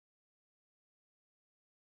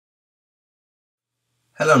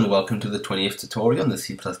Hello and welcome to the 20th tutorial in the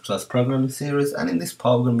C++ programming series, and in this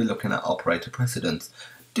part we're going to be looking at operator precedence.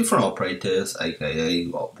 Different operators, aka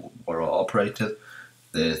what are operators.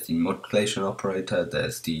 There's the multiplication operator,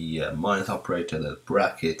 there's the minus operator, there's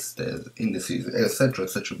brackets, there's indices, etc,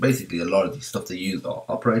 etc. Basically a lot of the stuff they use are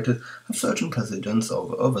operators have certain precedence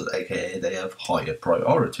over others, aka they have higher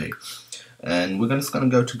priority. And we're just going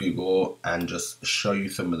to go to Google and just show you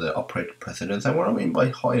some of the operator precedence. And what I mean by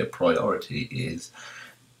higher priority is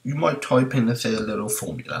you might type in, let's say, a little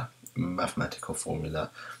formula, mathematical formula,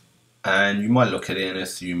 and you might look at it and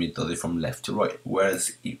assume it does it from left to right,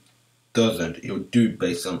 whereas it doesn't. It will do it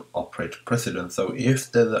based on operator precedence. So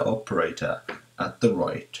if there's an operator at the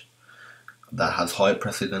right that has higher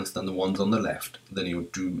precedence than the ones on the left, then you'll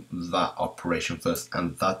do that operation first,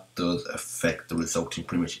 and that does affect the result in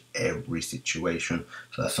pretty much every situation.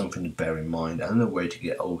 So that's something to bear in mind, and the way to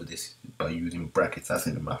get over this is by using brackets. That's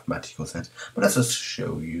in a mathematical sense, but let's just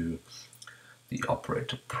show you the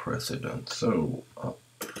operator precedence. So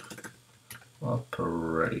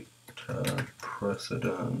operator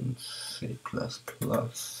precedence, C++.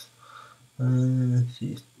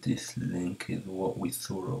 This link is what we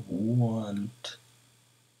sort of want.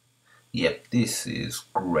 Yep, this is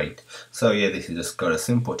great. So yeah, this is just got a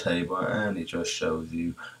simple table and it just shows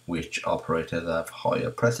you which operators have higher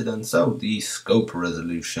precedence. So the scope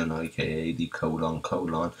resolution, aka the colon,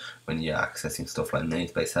 when you're accessing stuff like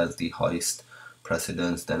namespace, has the highest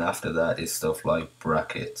precedence. Then after that is stuff like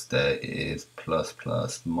brackets, there is plus,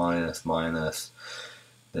 minus,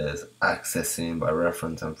 there's accessing by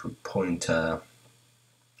reference and through pointer,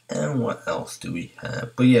 and what else do we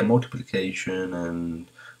have? But yeah, multiplication and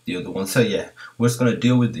the other one. So yeah, we're just going to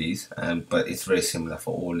deal with these, but it's very similar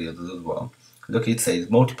for all the others as well. Look, it says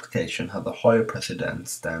multiplication has a higher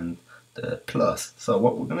precedence than the plus. So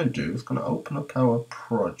what we're going to do is going to open up our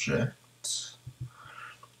project.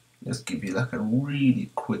 Let's give you like a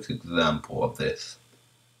really quick example of this.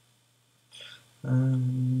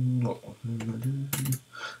 We're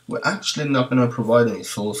actually not going to provide any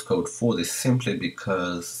source code for this, simply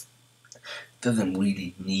because it doesn't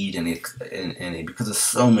really need any because there's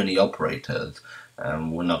so many operators.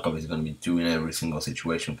 We're not obviously going to be doing every single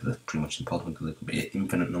situation, because that's pretty much impossible, because there could be an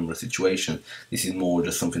infinite number of situations. This is more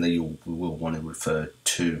just something that you will want to refer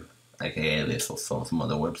to, aka this or some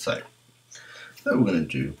other website. So we're going to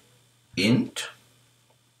do int,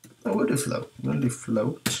 we'll do float. We're going to do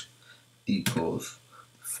float equals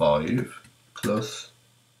 5 plus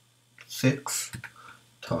 6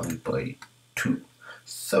 times by 2.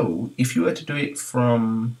 So if you were to do it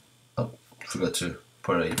from, forgot to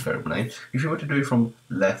put a variable name. If you were to do it from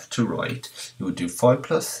left to right, you would do 5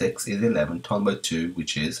 plus 6 is 11 times by 2,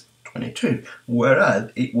 which is 22.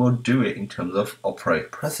 Whereas it will do it in terms of operator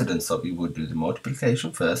precedence. So we would do the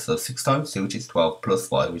multiplication first. So 6 times 2, which is 12, plus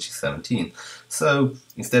 5, which is 17. So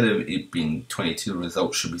instead of it being 22, the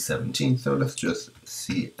result should be 17. So let's just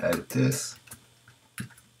see out this.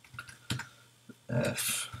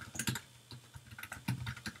 F.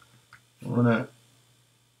 Run it.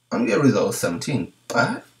 And get a result of 17.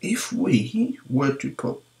 But if we were to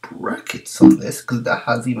put brackets on this, because that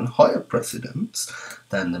has even higher precedence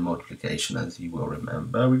than the multiplication, as you will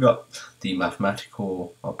remember, we got the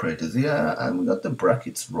mathematical operators here and we got the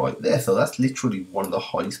brackets right there, so that's literally one of the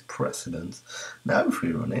highest precedence. Now if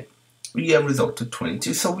we run it, we get a result of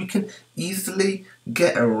 22, so we can easily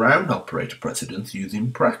get around operator precedence using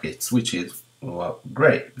brackets, which is, well,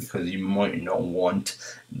 great, because you might not want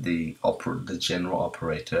the general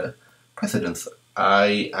operator precedence.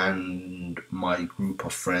 I and my group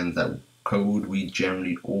of friends that code, we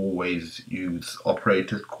generally always use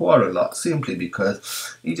operators quite a lot, simply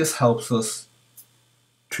because it just helps us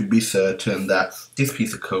to be certain that this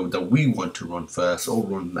piece of code that we want to run first or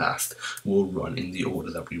run last will run in the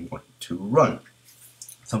order that we want to run.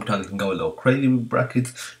 Sometimes it can go a little crazy with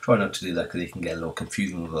brackets. Try not to do that, because it can get a little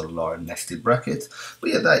confusing with a lot of nested brackets.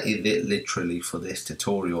 But yeah, that is it literally for this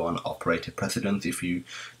tutorial on operator precedence. If you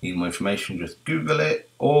need more information, just Google it,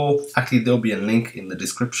 or actually there'll be a link in the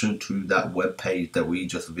description to that web page that we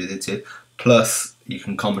just visited. Plus, you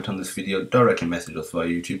can comment on this video, directly message us via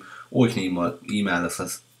YouTube, or you can email us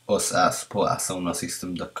at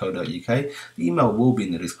support@sonarsystem.co.uk. The email will be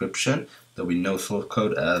in the description. There'll be no source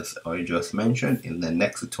code, as I just mentioned. In the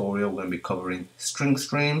next tutorial, we're going to be covering string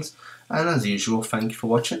streams. And as usual, thank you for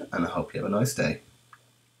watching, and I hope you have a nice day.